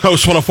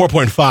Coast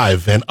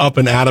 104.5 and Up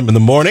and Adam in the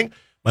morning.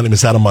 My name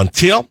is Adam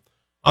Montiel.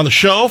 On the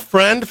show,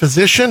 friend,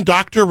 physician,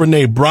 Dr.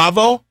 Renee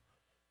Bravo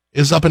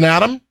is Up and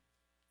Adam.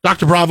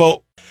 Dr.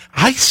 Bravo,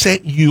 I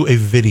sent you a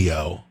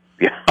video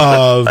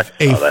of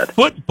a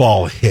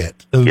football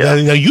hit. Yeah.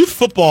 Youth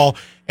football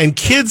and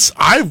kids,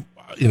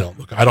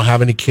 look, I don't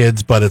have any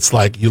kids, but it's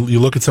like you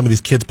look at some of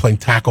these kids playing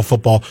tackle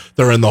football.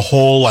 They're in the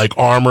whole like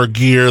armor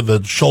gear,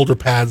 the shoulder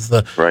pads,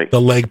 the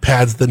leg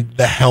pads,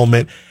 the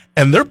helmet.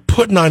 And they're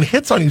putting on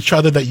hits on each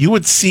other that you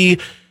would see,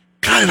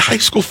 God, in high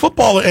school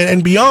football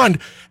and beyond.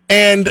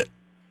 And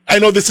I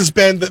know this has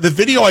been, the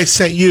video I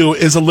sent you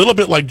is a little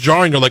bit like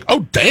jarring. You're like,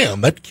 oh,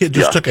 damn, that kid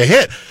just took a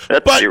hit.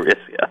 That's serious,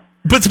 yeah.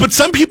 But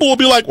some people will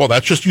be like, well,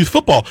 that's just youth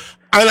football.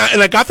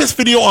 And I got this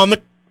video on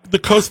the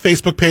Coast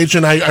Facebook page,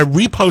 and I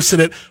reposted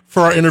it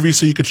for our interview,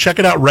 so you could check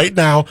it out right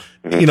now,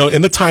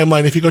 in the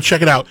timeline if you go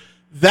check it out.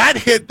 That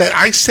hit that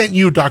I sent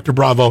you, Dr.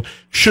 Bravo,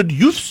 should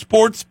youth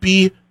sports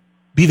be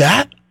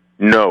that?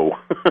 No,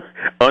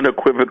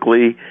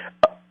 unequivocally.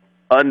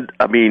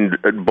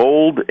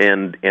 Bold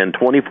and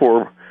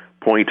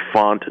 24-point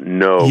font.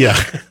 No,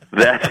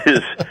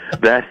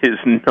 that is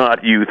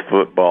not youth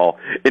football.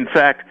 In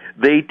fact,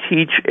 they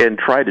teach and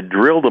try to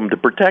drill them to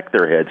protect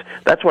their heads.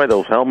 That's why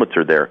those helmets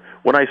are there.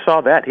 When I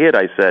saw that hit,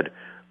 I said,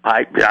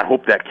 I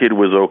hope that kid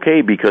was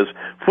okay, because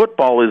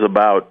football is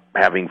about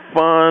having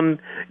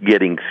fun,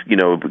 getting,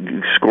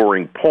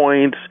 scoring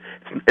points.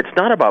 It's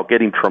not about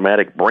getting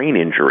traumatic brain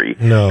injury.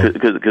 No,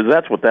 because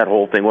that's what that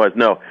whole thing was.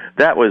 No,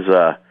 that was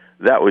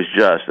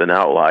just an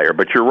outlier.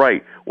 But you're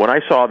right. When I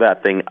saw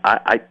that thing,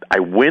 I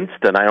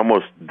winced and I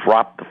almost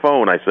dropped the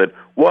phone. I said,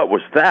 "What was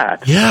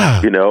that?"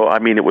 Yeah,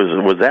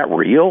 was that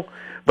real?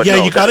 But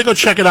yeah, you got to go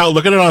check it out.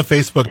 Look at it on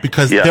Facebook,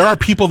 because there are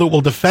people that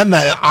will defend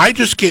that. I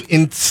just get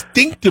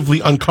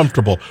instinctively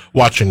uncomfortable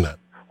watching that.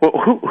 Well,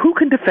 who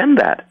can defend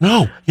that?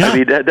 No, yeah.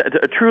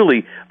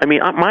 Truly.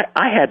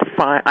 I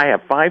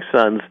have 5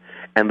 sons,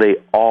 and they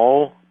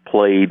all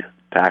played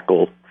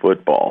tackle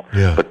football.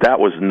 Yeah. But that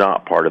was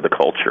not part of the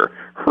culture.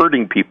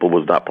 Hurting people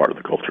was not part of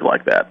the culture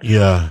like that.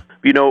 Yeah.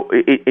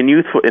 In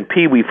youth in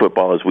pee-wee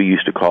football, as we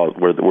used to call it,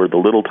 where the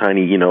little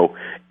tiny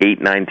 8,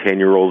 9,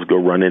 10-year-olds go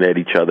running at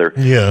each other.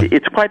 Yeah.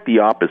 It's quite the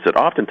opposite.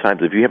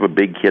 Oftentimes, if you have a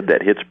big kid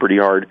that hits pretty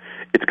hard,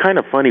 it's kind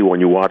of funny when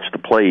you watch the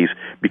plays,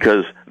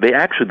 because they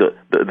actually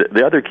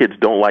the other kids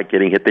don't like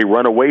getting hit. They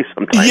run away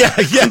sometimes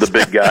from the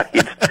big guy.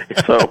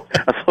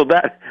 so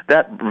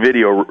that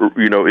video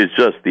is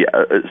just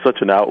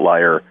such an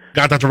outlier.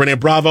 Got Dr. Renee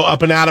Bravo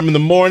Up and Adam in the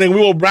morning. We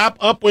will wrap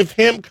up with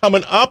him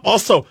coming up.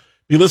 Also,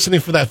 be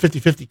listening for that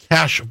 50/50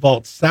 Cash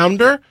Vault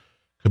Sounder.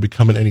 Could be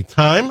coming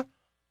anytime.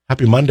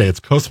 Happy Monday. It's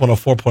Coast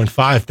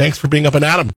 104.5. Thanks for being Up and Adam.